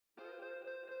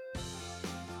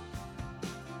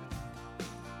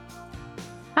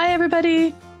Hi,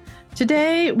 everybody.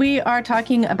 Today we are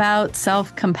talking about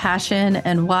self-compassion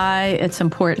and why it's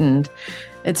important.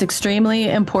 It's extremely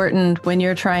important when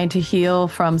you're trying to heal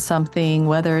from something,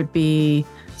 whether it be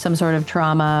some sort of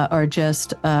trauma or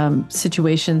just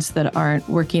situations that aren't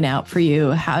working out for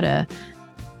you, how to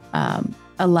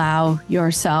allow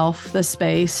yourself the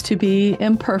space to be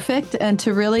imperfect and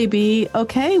to really be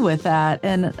okay with that.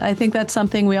 And I think that's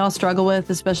something we all struggle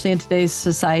with, especially in today's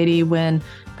society when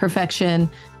perfection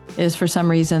is for some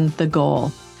reason the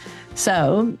goal.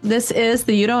 So this is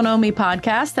the You Don't Owe Me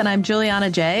podcast, and I'm Juliana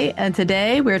J. And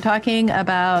today we're talking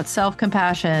about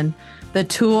self-compassion, the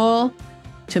tool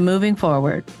to moving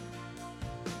forward.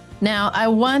 Now, I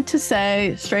want to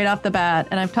say straight off the bat,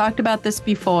 and I've talked about this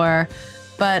before,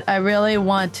 but I really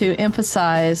want to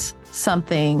emphasize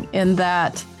something in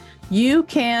that you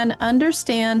can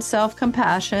understand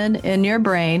self-compassion in your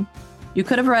brain. You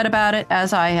could have read about it,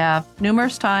 as I have,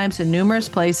 numerous times in numerous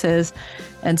places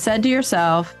and said to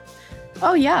yourself,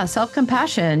 oh yeah,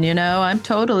 self-compassion, I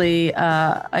totally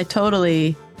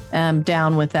am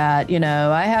down with that.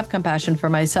 I have compassion for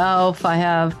myself. I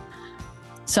have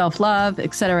self-love,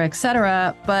 et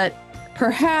cetera, but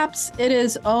perhaps it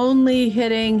is only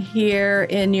hitting here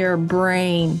in your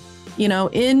brain.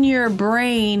 In your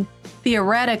brain,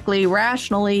 theoretically,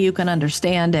 rationally, you can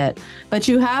understand it, but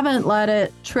you haven't let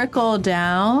it trickle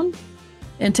down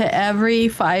into every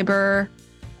fiber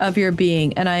of your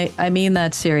being. And I mean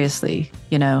that seriously.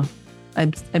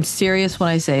 I'm serious when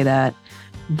I say that.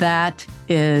 That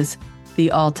is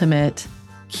the ultimate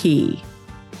key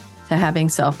to having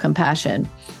self-compassion.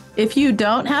 If you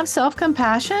don't have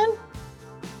self-compassion,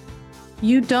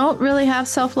 you don't really have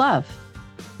self-love.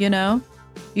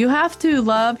 You have to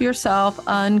love yourself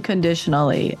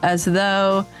unconditionally, as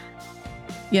though,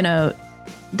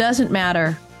 doesn't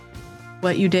matter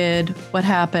what you did, what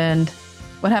happened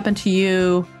to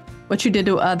you, what you did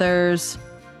to others,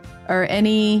 or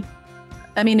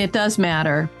it does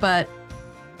matter, but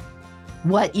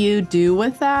what you do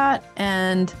with that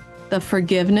and the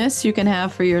forgiveness you can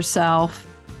have for yourself,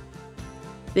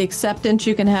 the acceptance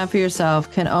you can have for yourself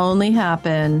can only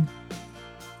happen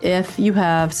if you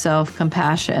have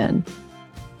self-compassion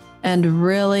and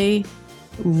really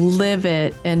live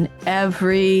it in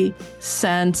every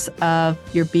sense of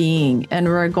your being. And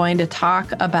we're going to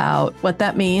talk about what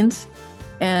that means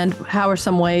and how are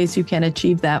some ways you can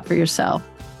achieve that for yourself.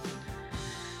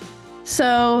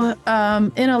 So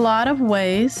in a lot of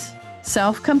ways,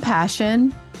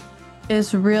 self-compassion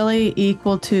is really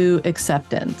equal to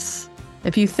acceptance.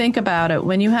 If you think about it,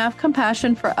 when you have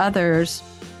compassion for others,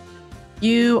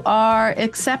 you are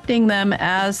accepting them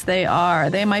as they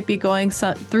are. They might be going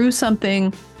through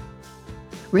something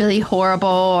really horrible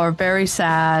or very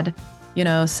sad.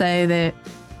 Say that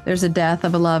there's a death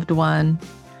of a loved one,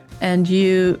 and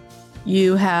you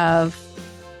extend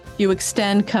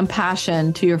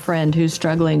compassion to your friend who's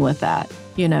struggling with that.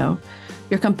 You're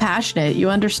compassionate.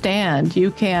 You understand. You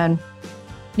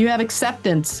have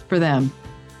acceptance for them.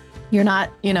 You're not,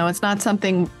 it's not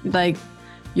something like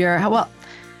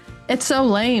it's so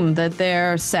lame that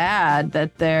they're sad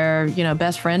that their,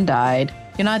 best friend died.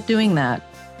 You're not doing that.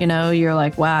 You're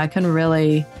like, wow, I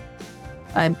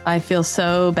feel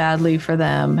so badly for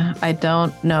them. I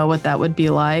don't know what that would be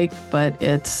like, but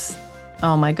it's,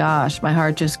 oh my gosh, my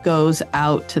heart just goes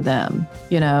out to them.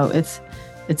 It's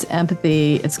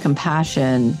empathy, it's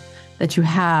compassion that you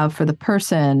have for the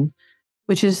person,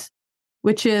 which is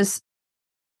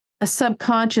a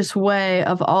subconscious way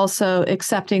of also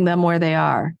accepting them where they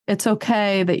are. It's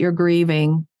okay that you're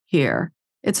grieving here.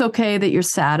 It's okay that you're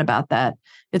sad about that.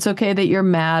 It's okay that you're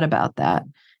mad about that.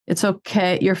 It's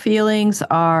okay. Your feelings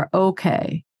are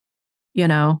okay.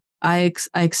 I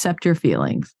accept your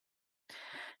feelings.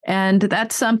 And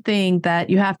that's something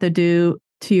that you have to do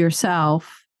to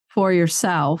yourself, for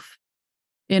yourself,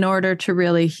 in order to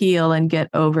really heal and get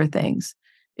over things.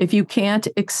 If you can't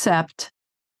accept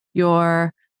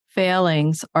your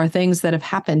failings or things that have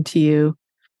happened to you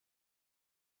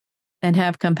and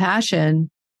have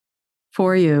compassion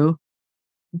for you,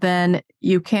 then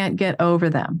you can't get over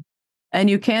them. And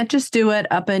you can't just do it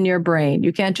up in your brain.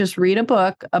 You can't just read a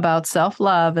book about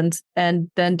self-love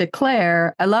and then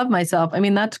declare, I love myself.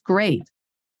 That's great.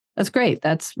 That's great.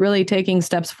 That's really taking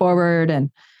steps forward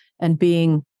and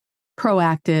being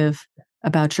proactive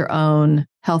about your own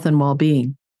health and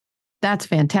well-being. That's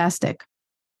fantastic.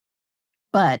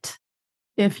 But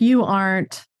if you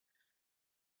aren't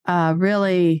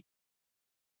really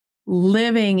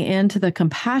living into the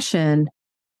compassion,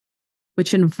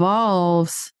 which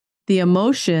involves the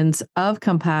emotions of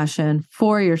compassion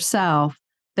for yourself,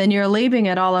 then you're leaving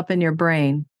it all up in your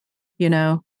brain.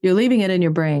 You're leaving it in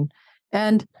your brain.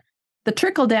 And the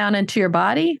trickle down into your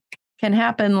body can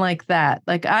happen like that.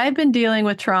 Like I've been dealing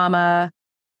with trauma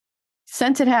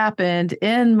since it happened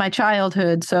in my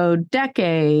childhood. So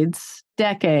decades.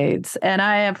 And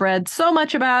I have read so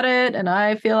much about it. And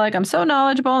I feel like I'm so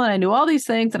knowledgeable and I knew all these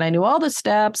things and I knew all the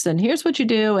steps. And here's what you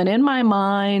do. And in my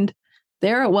mind,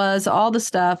 there it was, all the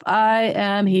stuff. I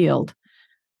am healed.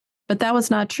 But that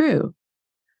was not true.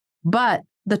 But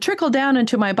the trickle down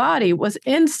into my body was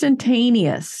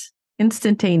instantaneous.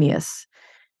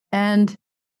 And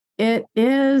it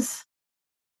is,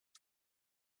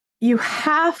 you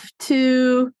have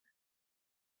to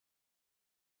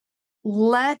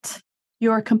let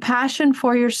your compassion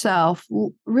for yourself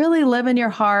really live in your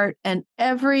heart and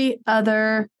every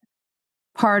other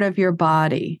part of your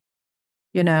body.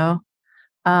 You know,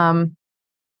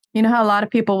 you know how a lot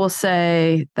of people will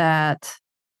say that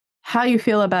how you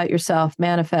feel about yourself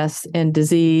manifests in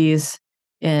disease,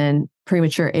 in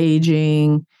premature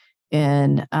aging,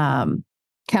 in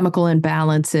chemical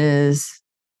imbalances,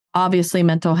 obviously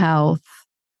mental health,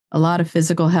 a lot of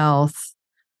physical health.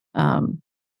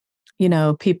 You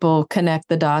know, people connect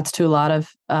the dots to a lot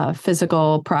of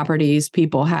physical properties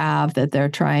people have that they're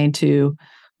trying to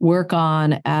work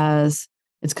on as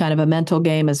it's kind of a mental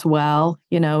game as well.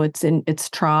 You know, it's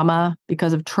trauma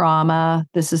because of trauma.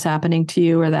 This is happening to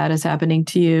you or that is happening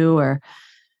to you, or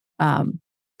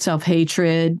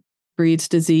self-hatred breeds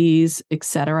disease,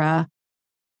 etc.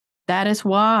 That is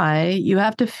why you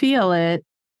have to feel it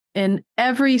in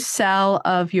every cell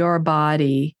of your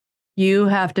body. You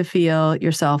have to feel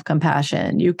your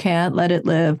self-compassion. You can't let it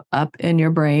live up in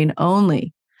your brain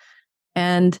only.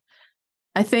 And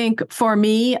I think for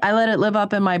me, I let it live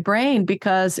up in my brain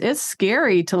because it's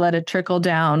scary to let it trickle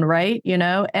down, right? You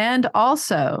know, and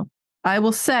also I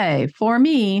will say for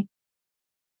me,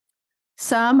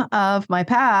 some of my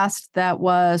past that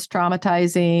was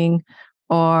traumatizing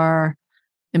or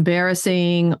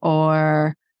embarrassing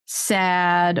or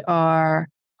sad or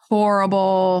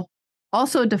horrible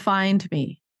also defined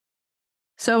me.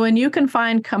 So when you can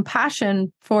find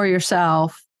compassion for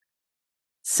yourself,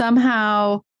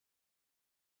 somehow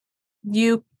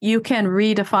you can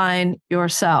redefine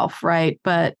yourself, right?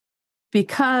 But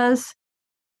because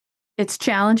it's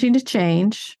challenging to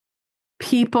change,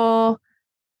 people,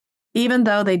 even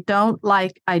though they don't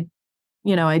like, I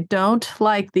don't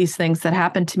like these things that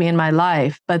happen to me in my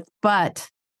life, but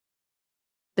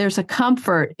there's a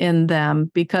comfort in them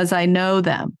because I know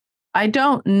them. I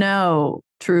don't know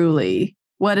truly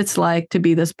what it's like to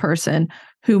be this person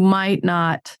who might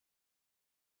not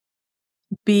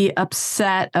be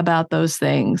upset about those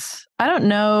things. I don't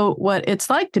know what it's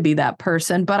like to be that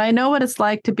person, but I know what it's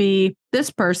like to be this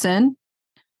person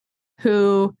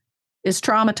who is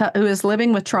traumatized, who is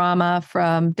living with trauma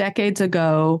from decades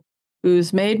ago,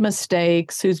 who's made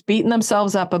mistakes, who's beaten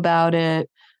themselves up about it,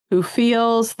 who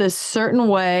feels this certain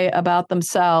way about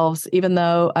themselves, even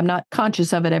though I'm not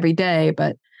conscious of it every day,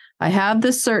 but I have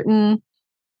this certain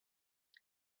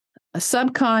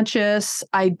subconscious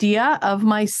idea of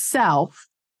myself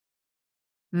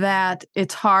that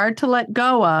it's hard to let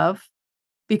go of,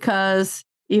 because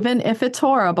even if it's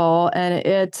horrible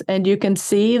and you can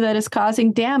see that it's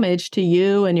causing damage to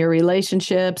you and your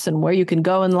relationships and where you can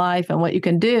go in life and what you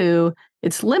can do,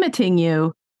 it's limiting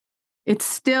you. It's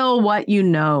still what you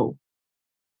know.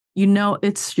 You know,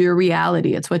 it's your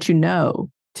reality. It's what you know.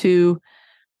 To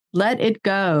let it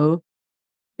go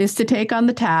is to take on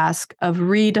the task of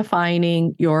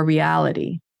redefining your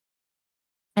reality.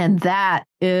 And that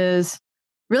is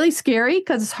really scary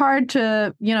because it's hard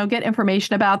to, get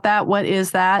information about that. What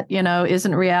is that?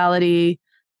 Isn't reality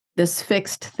this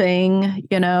fixed thing,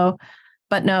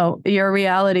 But no, your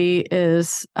reality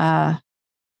is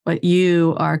what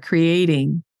you are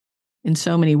creating in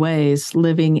so many ways,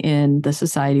 living in the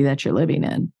society that you're living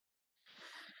in.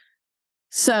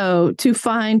 So to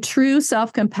find true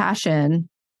self-compassion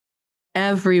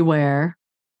everywhere,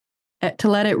 to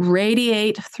let it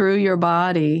radiate through your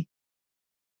body,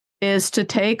 is to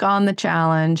take on the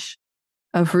challenge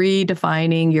of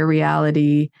redefining your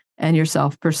reality and your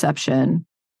self-perception,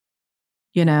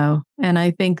 and I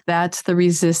think that's the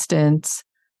resistance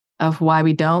of why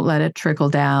we don't let it trickle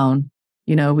down.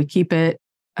 We keep it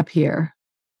up here,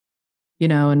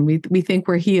 and we think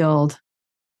we're healed,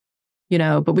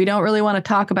 but we don't really want to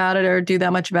talk about it or do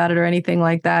that much about it or anything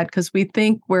like that because we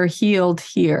think we're healed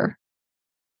here,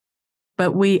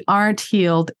 but we aren't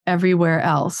healed everywhere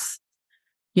else,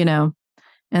 and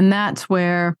that's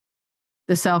where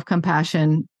the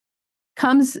self-compassion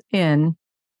comes in,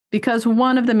 because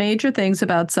one of the major things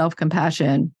about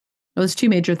self-compassion, there's two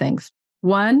major things.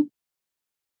 One,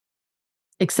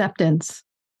 acceptance.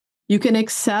 You can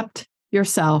accept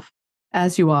yourself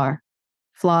as you are,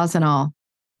 flaws and all.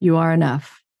 You are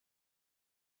enough.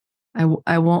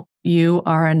 I won't, you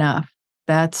are enough.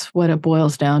 That's what it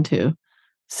boils down to.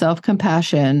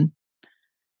 Self-compassion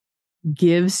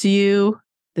gives you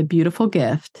the beautiful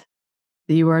gift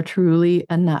that you are truly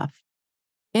enough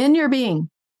in your being,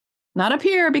 not up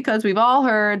here, because we've all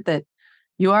heard that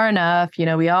you are enough.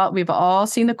 We've all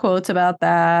seen the quotes about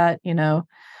that.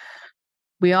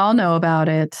 We all know about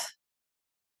it,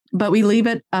 but we leave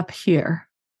it up here.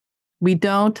 We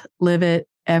don't live it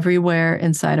everywhere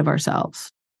inside of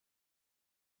ourselves.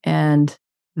 And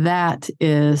that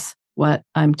is what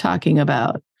I'm talking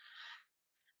about.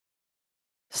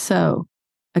 So,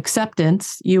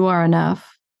 acceptance, you are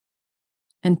enough.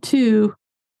 And 2,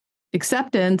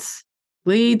 acceptance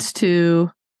leads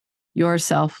to your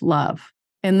self-love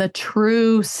in the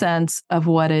true sense of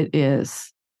what it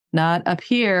is. Not up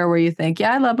here where you think,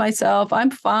 yeah, I love myself. I'm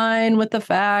fine with the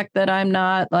fact that I'm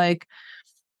not like,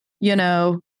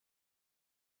 look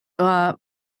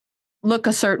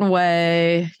a certain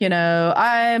way.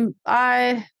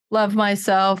 I love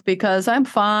myself because I'm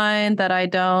fine that I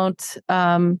don't,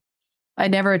 I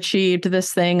never achieved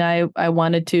this thing I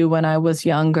wanted to when I was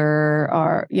younger,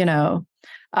 or,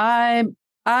 I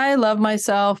love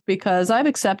myself because I've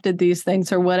accepted these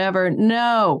things or whatever.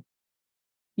 No.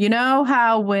 You know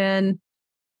how when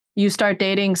you start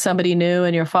dating somebody new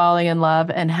and you're falling in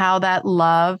love, and how that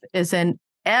love is in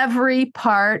every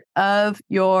part of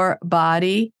your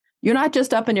body? You're not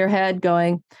just up in your head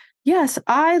going, yes,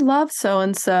 I love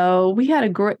so-and-so. We had a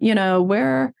great,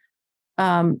 we're,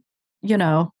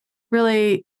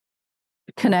 really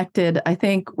connected. I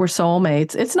think we're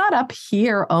soulmates. It's not up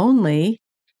here only.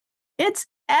 It's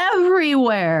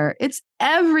everywhere. It's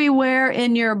everywhere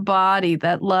in your body,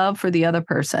 that love for the other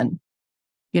person.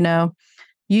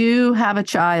 You have a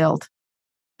child.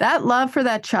 That love for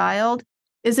that child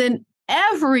is in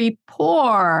every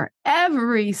pore,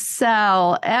 every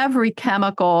cell, every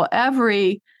chemical,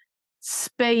 every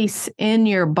space in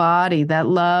your body, that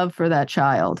love for that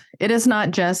child. It is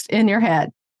not just in your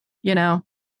head,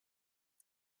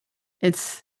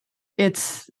 it's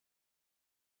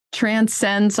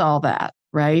transcends all that,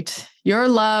 right? Your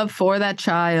love for that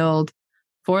child,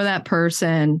 for that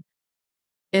person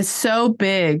is so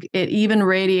big, it even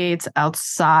radiates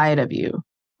outside of you,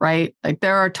 right? Like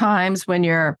there are times when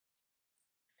you're,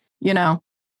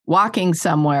 walking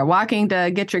somewhere, walking to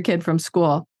get your kid from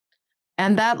school,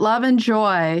 and that love and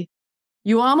joy,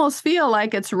 you almost feel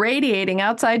like it's radiating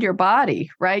outside your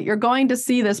body, right? You're going to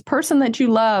see this person that you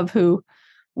love who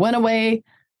went away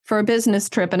for a business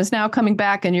trip and is now coming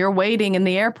back, and you're waiting in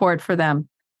the airport for them.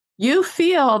 You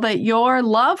feel that your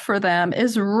love for them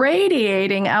is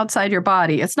radiating outside your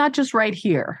body. It's not just right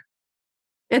here.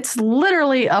 It's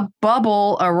literally a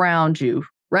bubble around you,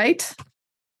 right?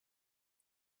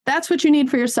 That's what you need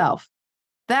for yourself.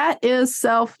 That is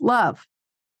self-love.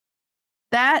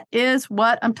 That is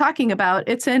what I'm talking about.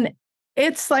 It's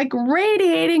like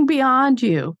radiating beyond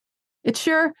you. It's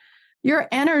your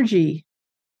energy.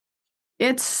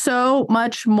 It's so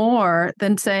much more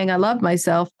than saying, I love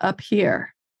myself up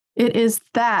here. It is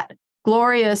that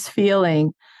glorious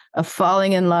feeling of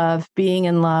falling in love, being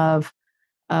in love,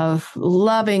 of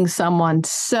loving someone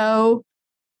so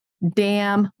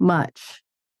damn much.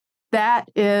 That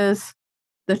is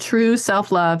the true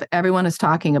self-love everyone is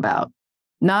talking about.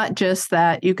 Not just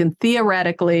that you can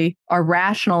theoretically or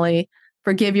rationally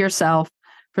forgive yourself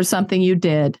for something you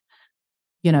did,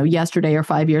 yesterday or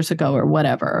 5 years ago or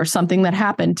whatever, or something that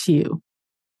happened to you.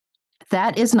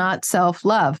 That is not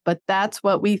self-love, but that's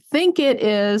what we think it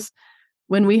is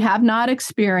when we have not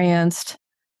experienced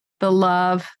the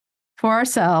love for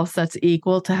ourselves that's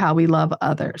equal to how we love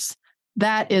others.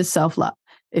 That is self-love.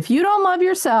 If you don't love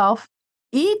yourself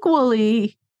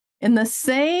equally, in the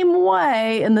same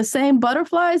way, in the same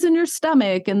butterflies in your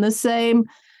stomach, in the same,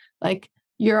 like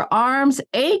your arms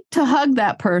ache to hug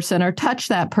that person or touch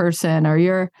that person, or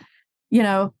your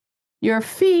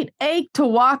feet ache to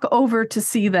walk over to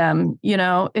see them,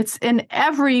 it's in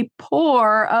every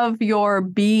pore of your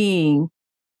being,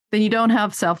 then you don't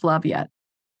have self-love yet.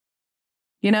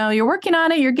 You're working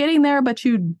on it, you're getting there, but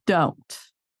you don't.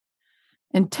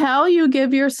 Until you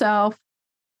give yourself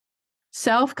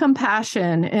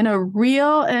self-compassion in a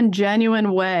real and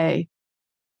genuine way,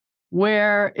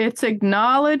 where it's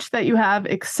acknowledged that you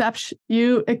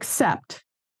accept,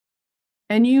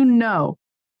 and you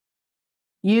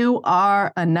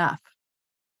are enough.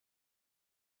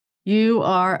 You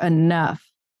are enough.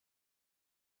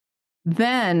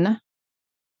 Then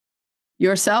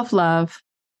your self-love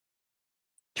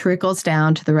trickles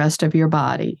down to the rest of your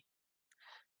body.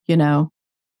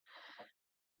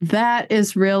 that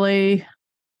is really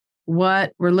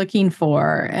what we're looking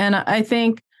for. And I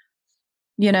think,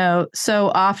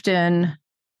 so often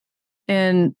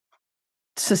in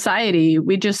society,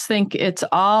 we just think it's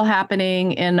all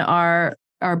happening in our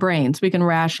brains. We can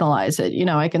rationalize it.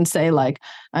 I can say, like,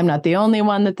 I'm not the only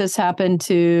one that this happened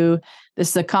to. This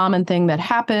is a common thing that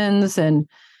happens. And,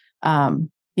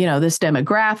 this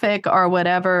demographic or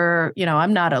whatever,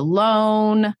 I'm not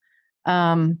alone.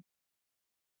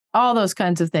 All those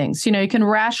kinds of things. You can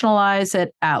rationalize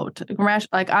it out.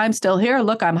 Like, I'm still here.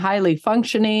 Look, I'm highly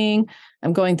functioning.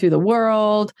 I'm going through the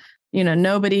world.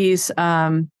 Nobody's,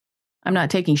 I'm not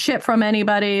taking shit from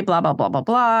anybody, blah, blah, blah, blah,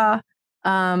 blah.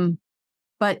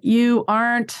 But you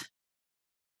aren't.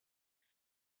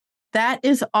 That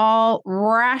is all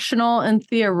rational and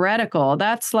theoretical.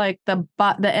 That's like the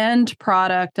end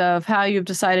product of how you've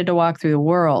decided to walk through the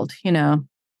world.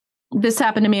 This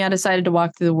happened to me. I decided to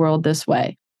walk through the world this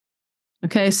way.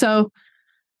 Okay, so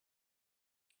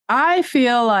I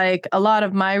feel like a lot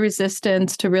of my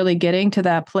resistance to really getting to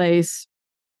that place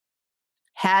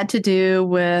had to do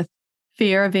with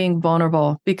fear of being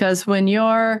vulnerable. Because when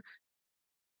you've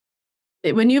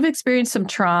experienced some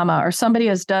trauma, or somebody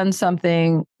has done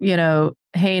something,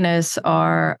 heinous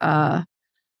or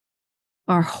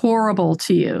horrible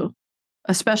to you,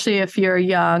 especially if you're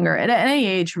young or at any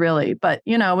age, really. But,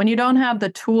 when you don't have the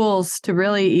tools to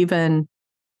really even,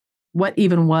 what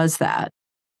even was that,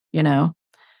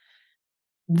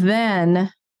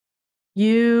 then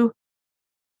you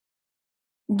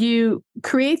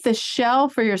create this shell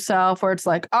for yourself where it's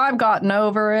like, I've gotten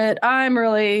over it. I'm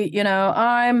really,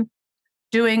 I'm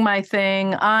doing my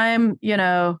thing.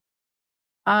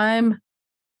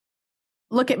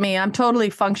 Look at me. I'm totally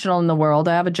functional in the world.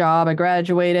 I have a job. I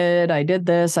graduated. I did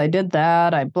this. I did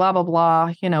that. I blah, blah,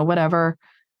 blah, whatever.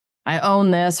 I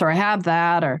own this, or I have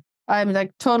that, or I'm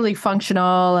like totally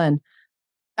functional. And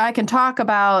I can talk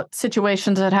about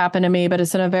situations that happen to me, but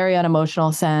it's in a very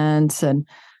unemotional sense. And,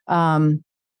 I'm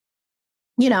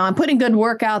putting good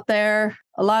work out there.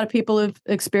 A lot of people who've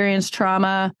experienced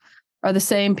trauma are the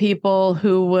same people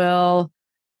who will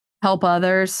help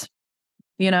others,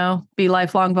 be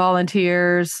lifelong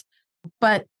volunteers.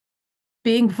 But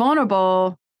being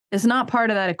vulnerable is not part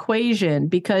of that equation,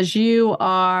 because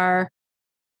when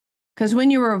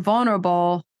you were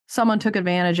vulnerable, someone took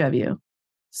advantage of you.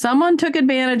 Someone took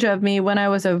advantage of me when I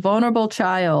was a vulnerable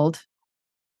child.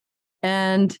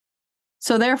 And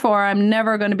so therefore, I'm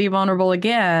never going to be vulnerable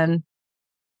again.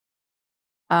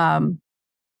 And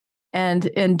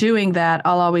in doing that,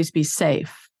 I'll always be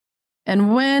safe.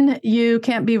 And when you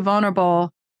can't be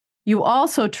vulnerable, you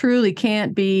also truly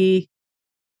can't be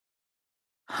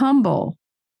humble,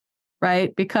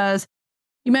 right? Because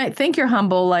you might think you're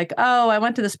humble, like, oh, I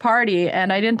went to this party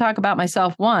and I didn't talk about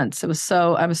myself once. I was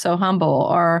so humble.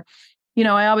 Or,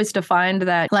 I always defined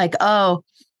that like, oh,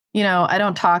 I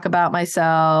don't talk about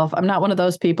myself. I'm not one of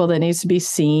those people that needs to be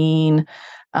seen.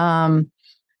 I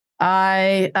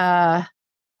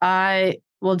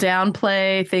will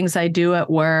downplay things I do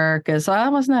at work as, oh,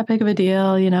 it wasn't that big of a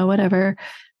deal, whatever,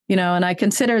 and I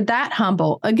considered that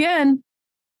humble. Again,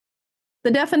 the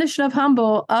definition of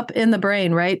humble up in the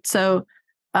brain, right? So,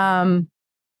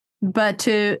 but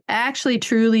to actually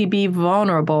truly be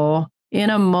vulnerable in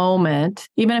a moment,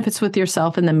 even if it's with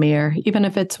yourself in the mirror, even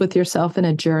if it's with yourself in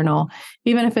a journal,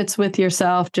 even if it's with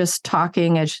yourself just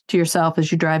talking to yourself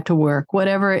as you drive to work,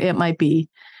 whatever it might be,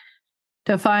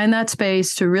 to find that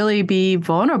space to really be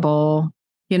vulnerable,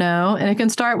 and it can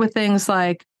start with things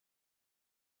like,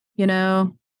 when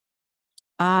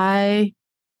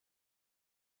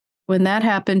that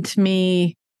happened to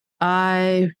me,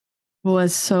 I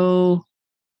was so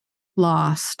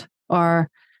lost. Or,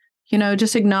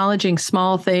 just acknowledging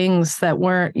small things that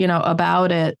weren't,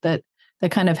 about it, that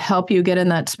kind of help you get in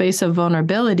that space of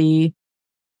vulnerability.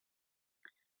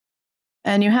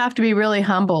 And you have to be really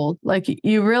humbled. Like,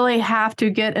 you really have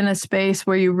to get in a space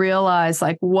where you realize,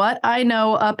 like, what I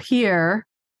know up here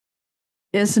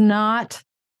is not,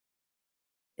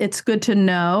 it's good to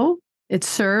know. It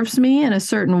serves me in a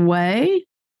certain way,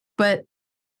 but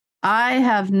I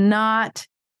have not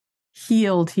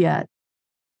healed yet.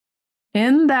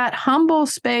 In that humble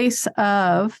space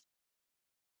of,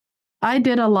 I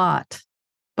did a lot,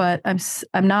 but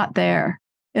I'm not there.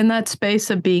 In that space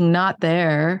of being not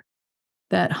there,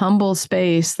 that humble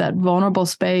space, that vulnerable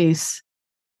space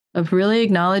of really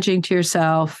acknowledging to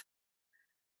yourself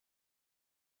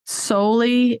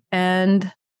solely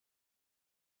and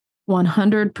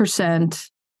 100%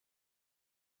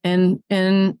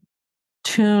 in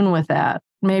tune with that.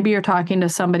 Maybe you're talking to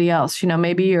somebody else.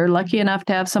 Maybe you're lucky enough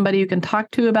to have somebody you can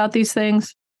talk to about these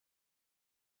things.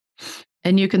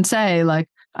 And you can say, like,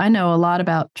 I know a lot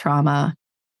about trauma.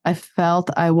 I felt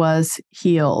I was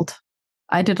healed.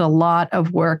 I did a lot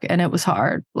of work and it was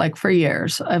hard, like for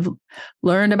years. I've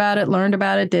learned about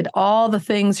it, did all the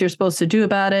things you're supposed to do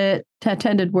about it,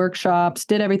 attended workshops,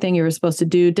 did everything you were supposed to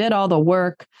do, did all the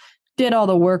work, did all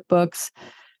the workbooks,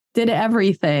 did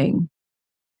everything,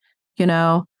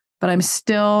 but I'm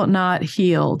still not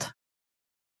healed.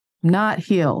 Not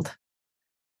healed.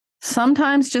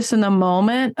 Sometimes just in the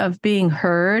moment of being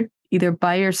heard, either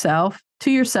by yourself,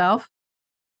 or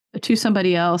to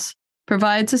somebody else,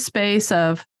 provides a space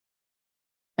of,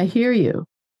 I hear you.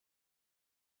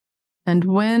 And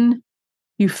when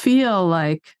you feel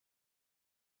like,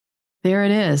 there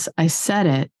it is, I said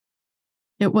it,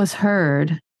 it was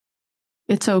heard,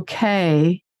 it's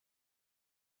okay,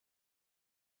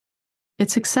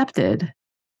 it's accepted,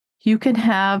 you can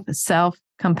have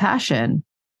self-compassion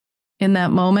in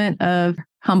that moment of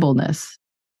humbleness.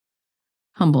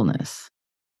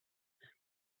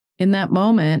 In that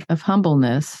moment of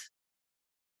humbleness,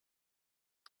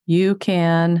 you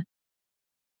can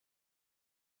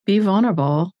be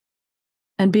vulnerable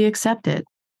and be accepted.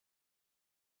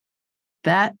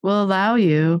 That will allow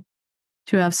you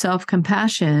to have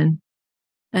self-compassion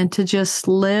and to just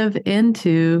live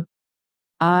into,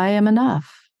 I am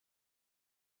enough.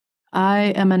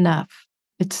 I am enough.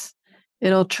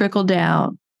 It'll trickle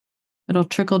down. It'll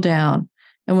trickle down.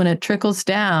 And when it trickles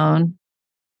down,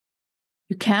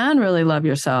 you can really love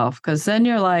yourself, because then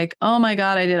you're like, oh my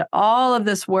God, I did all of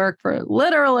this work for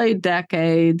literally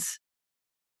decades.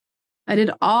 I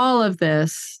did all of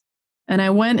this, and I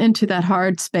went into that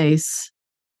hard space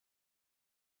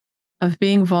of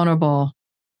being vulnerable,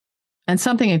 and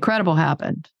something incredible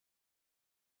happened.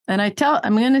 And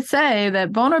I'm going to say that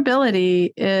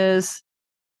vulnerability is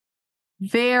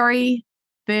very,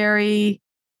 very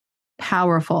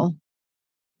powerful.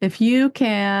 If you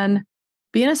can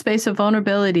be in a space of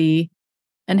vulnerability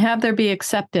and have there be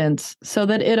acceptance so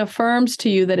that it affirms to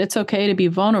you that it's okay to be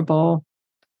vulnerable,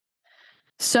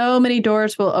 so many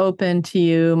doors will open to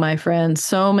you, my friends,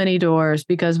 so many doors,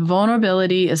 because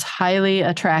vulnerability is highly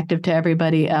attractive to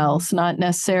everybody else, not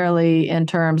necessarily in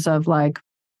terms of like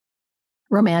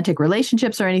romantic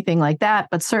relationships or anything like that,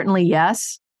 but certainly,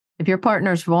 yes, if your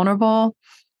partner's vulnerable,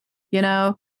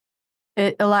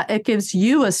 it gives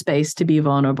you a space to be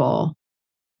vulnerable.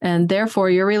 And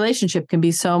therefore, your relationship can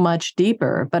be so much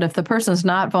deeper. But if the person's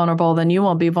not vulnerable, then you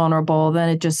won't be vulnerable. Then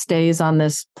it just stays on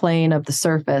this plane of the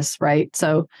surface, right?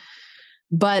 So,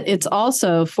 but it's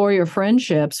also for your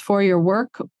friendships, for your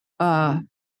work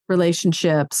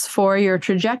relationships, for your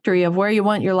trajectory of where you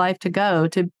want your life to go.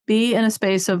 To be in a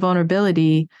space of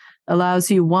vulnerability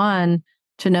allows you, one,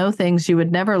 to know things you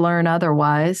would never learn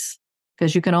otherwise,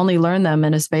 because you can only learn them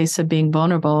in a space of being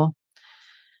vulnerable.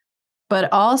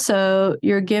 But also,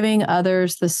 you're giving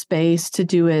others the space to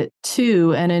do it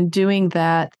too. And in doing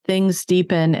that, things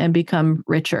deepen and become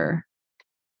richer.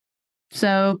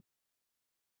 So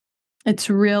it's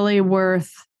really worth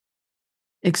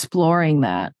exploring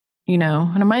that,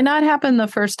 and it might not happen the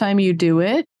first time you do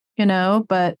it,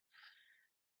 but,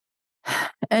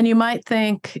 and you might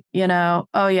think,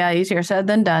 oh yeah, easier said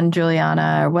than done,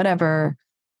 Juliana, or whatever.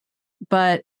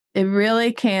 But it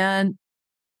really can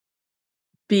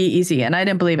be easy. And I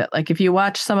didn't believe it. Like, if you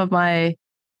watch some of my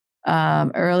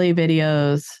early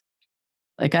videos,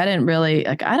 like, I didn't really,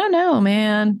 like, I don't know,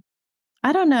 man.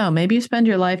 I don't know. Maybe you spend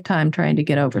your lifetime trying to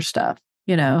get over stuff,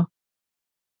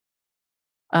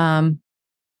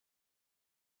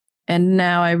 and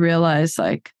now I realize,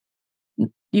 like,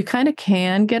 you kind of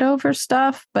can get over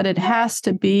stuff, but it has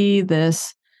to be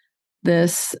this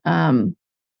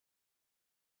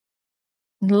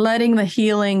letting the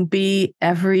healing be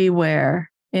everywhere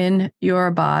in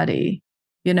your body.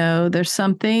 There's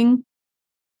something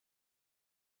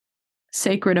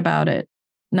sacred about it,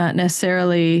 not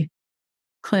necessarily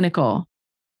clinical.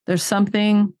 There's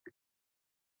something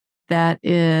that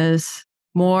is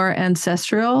more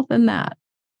ancestral than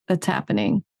that's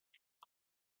happening.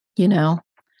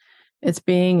 It's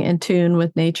being in tune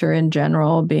with nature in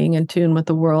general, being in tune with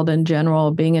the world in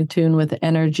general, being in tune with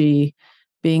energy,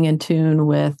 being in tune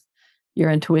with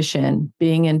your intuition,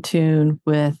 being in tune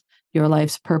with your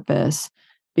life's purpose,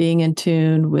 being in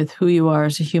tune with who you are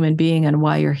as a human being and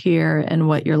why you're here and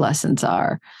what your lessons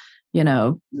are,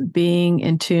 being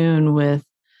in tune with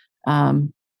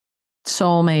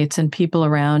soulmates and people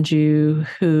around you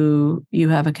who you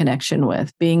have a connection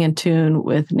with, being in tune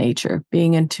with nature,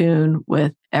 being in tune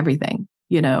with everything,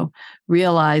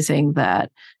 realizing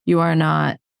that you are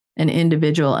not an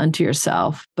individual unto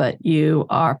yourself, but you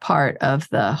are part of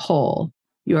the whole.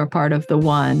 You are part of the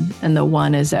one, and the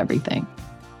one is everything.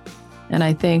 And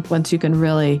I think once you can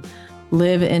really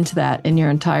live into that in your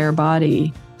entire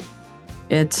body,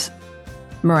 it's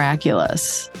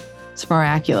miraculous. It's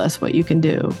miraculous what you can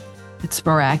do. It's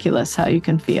miraculous how you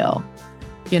can feel.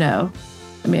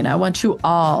 I want you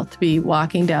all to be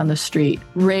walking down the street,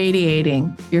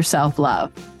 radiating your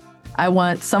self-love. I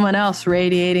want someone else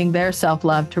radiating their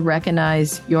self-love to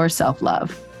recognize your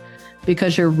self-love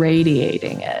because you're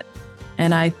radiating it.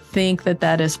 And I think that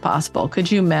that is possible. Could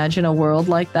you imagine a world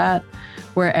like that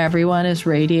where everyone is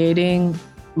radiating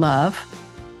love?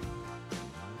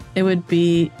 It would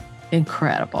be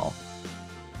incredible.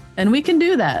 And we can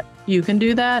do that. You can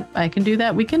do that. I can do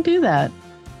that. We can do that.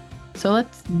 So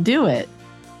let's do it.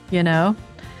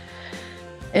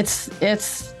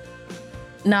 It's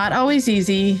not always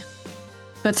easy,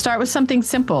 but start with something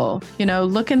simple.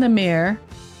 Look in the mirror,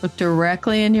 look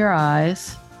directly in your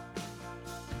eyes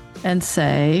and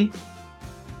say,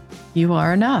 you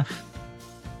are enough.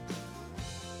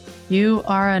 You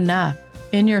are enough.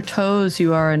 In your toes,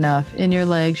 you are enough. In your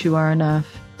legs, you are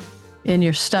enough. In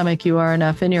your stomach, you are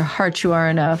enough. In your heart, you are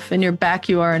enough. In your back,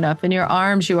 you are enough. In your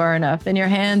arms, you are enough. In your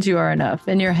hands, you are enough.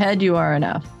 In your head, you are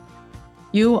enough.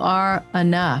 You are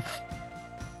enough.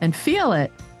 And feel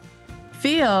it.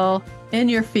 Feel in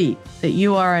your feet that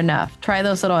you are enough. Try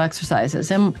those little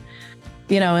exercises. And,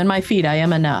 in my feet, I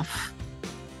am enough.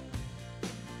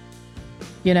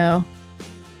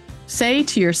 Say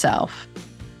to yourself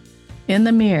in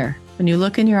the mirror, when you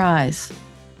look in your eyes,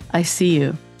 I see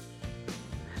you.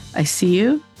 I see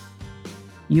you.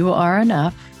 You are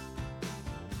enough.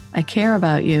 I care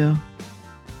about you.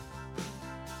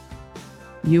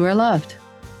 You are loved.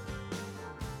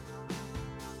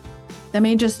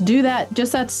 Just do that.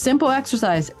 Just that simple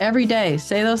exercise every day.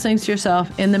 Say those things to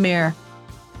yourself in the mirror.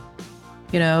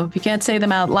 If you can't say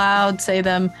them out loud, say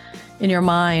them in your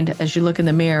mind as you look in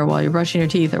the mirror while you're brushing your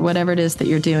teeth or whatever it is that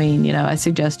you're doing. I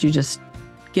suggest you just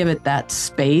give it that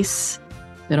space.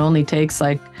 It only takes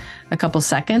like a couple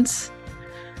seconds,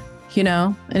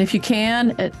 and if you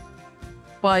can,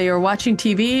 while you're watching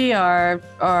TV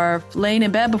or laying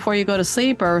in bed before you go to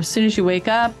sleep or as soon as you wake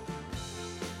up,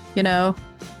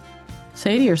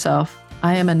 say to yourself,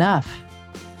 I am enough.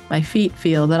 My feet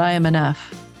feel that I am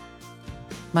enough.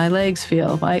 My legs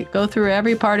feel. Go through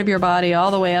every part of your body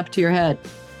all the way up to your head.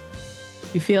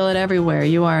 You feel it everywhere.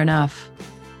 You are enough.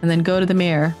 And then go to the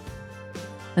mirror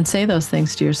and say those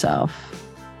things to yourself.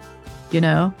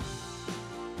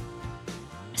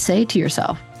 Say to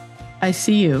yourself, I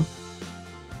see you.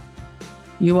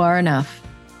 You are enough.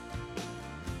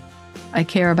 I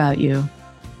care about you.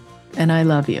 And I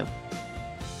love you.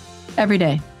 Every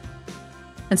day.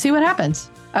 And see what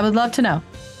happens. I would love to know.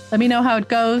 Let me know how it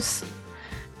goes.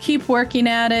 Keep working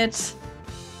at it.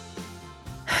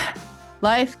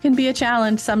 Life can be a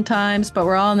challenge sometimes, but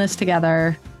we're all in this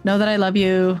together. Know that I love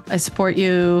you. I support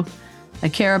you. I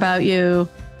care about you.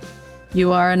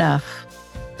 You are enough.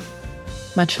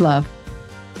 Much love.